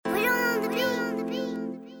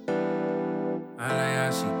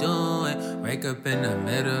Wake up in the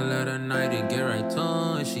middle of the night and get right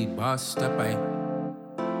to it. She bossed up,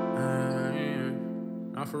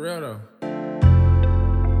 Not for real though.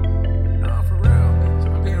 Nah, for real.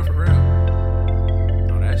 I'm being for real.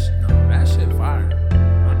 No, that shit fire.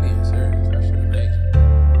 I'm being serious. That shit amazing.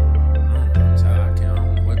 I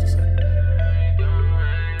don't know what to say.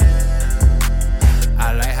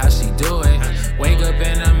 I like how she do it. Wake up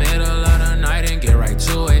in the middle of the night and get right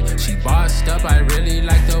to it. She bossed up, I really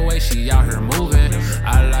like the way she out here moving.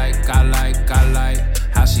 I like how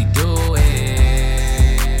she do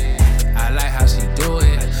it. I like how she do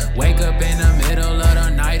it. Wake up in the middle of the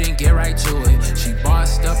night and get right to it. She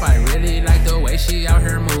bossed up, I really like the way she out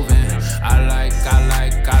here moving. I like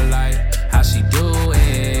how she do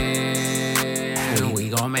it. We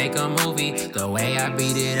gon' make a movie. The way I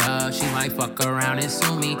beat it up, she might fuck around and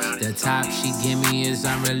sue me. The top she give me is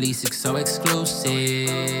unreleased, so exclusive.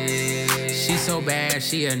 She so bad,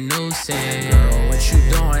 she a nuisance. Girl, what you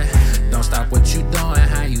doing? Don't stop what you doing,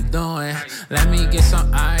 how you doing? Let me get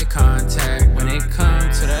some eye contact. When it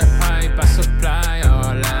comes to that pipe, I supply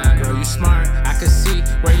all that. Girl, you smart, I can see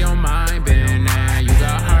where your mind been at. You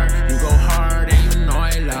got heart, you go hard, and you know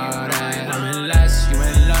I love that. I'm in less, you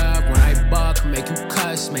in love. When I buck, make you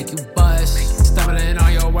cuss, make you bust. Stumbling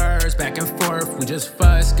on your words, back and forth, we just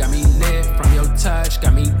fuss. Got me lit from your touch,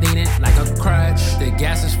 got me leaning like a crutch. The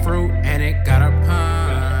gas is fruit, and it got a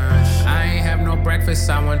punch. I ain't have no breakfast,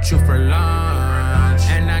 I want you for lunch.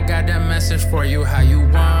 And I got that message for you, how you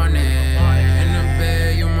want it. In the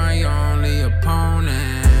bed, you my only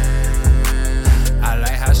opponent. I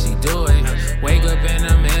like how she do it. Wake up in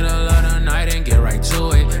the middle of the night and get right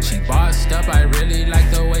to it. She bossed up, I really like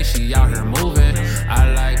the way she out here moving. I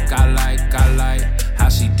like how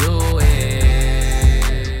she do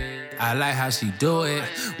it. I like how she do it.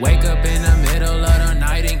 Wake up in the middle of the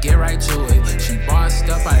night and get right to it. She bossed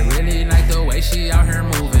up, I really like the way she out here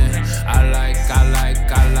moving. I like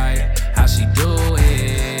how she do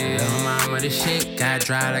it. Little mama, this shit got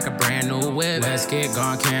dry like a brand new whip. Let's get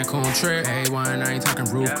gone, Cancun trip. A1, I ain't talking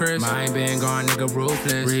roof Chris. Mine been gone, nigga,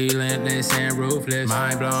 ruthless. Relentless and ruthless.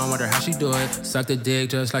 Mind blown, wonder how she do it. Suck the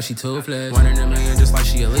dick just like she toothless. 1 in a million just like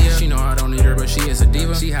she Aaliyah. She know I don't need her, but she is a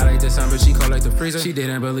diva. She hot like the sun, but she cold like the freezer. She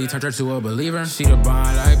didn't believe, turned her to a believer. She the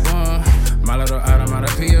bond like boom. My little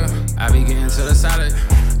automatopoeia. I be getting to the solid.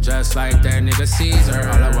 Just like that nigga Caesar.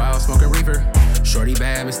 All the while smoking reefer. Shorty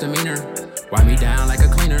bad misdemeanor. Wipe me down like a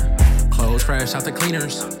cleaner. Clothes fresh out the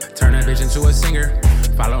cleaners. Turn that bitch into a singer.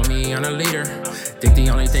 Follow me on a leader. Think the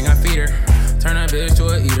only thing I feed her. Turn that bitch to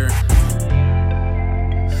a eater.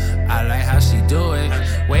 I like how she do it.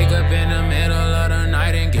 Wake up in the middle of the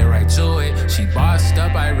night and get right to it. She bossed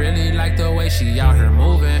up, I really like the way she out here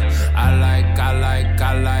moving. I like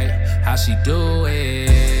how she do it.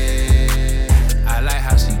 I like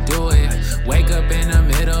how she do it. Wake up in the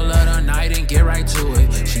middle of the night and get right to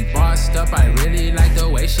it. She bossed up, I really like the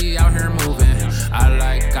way she out here moving.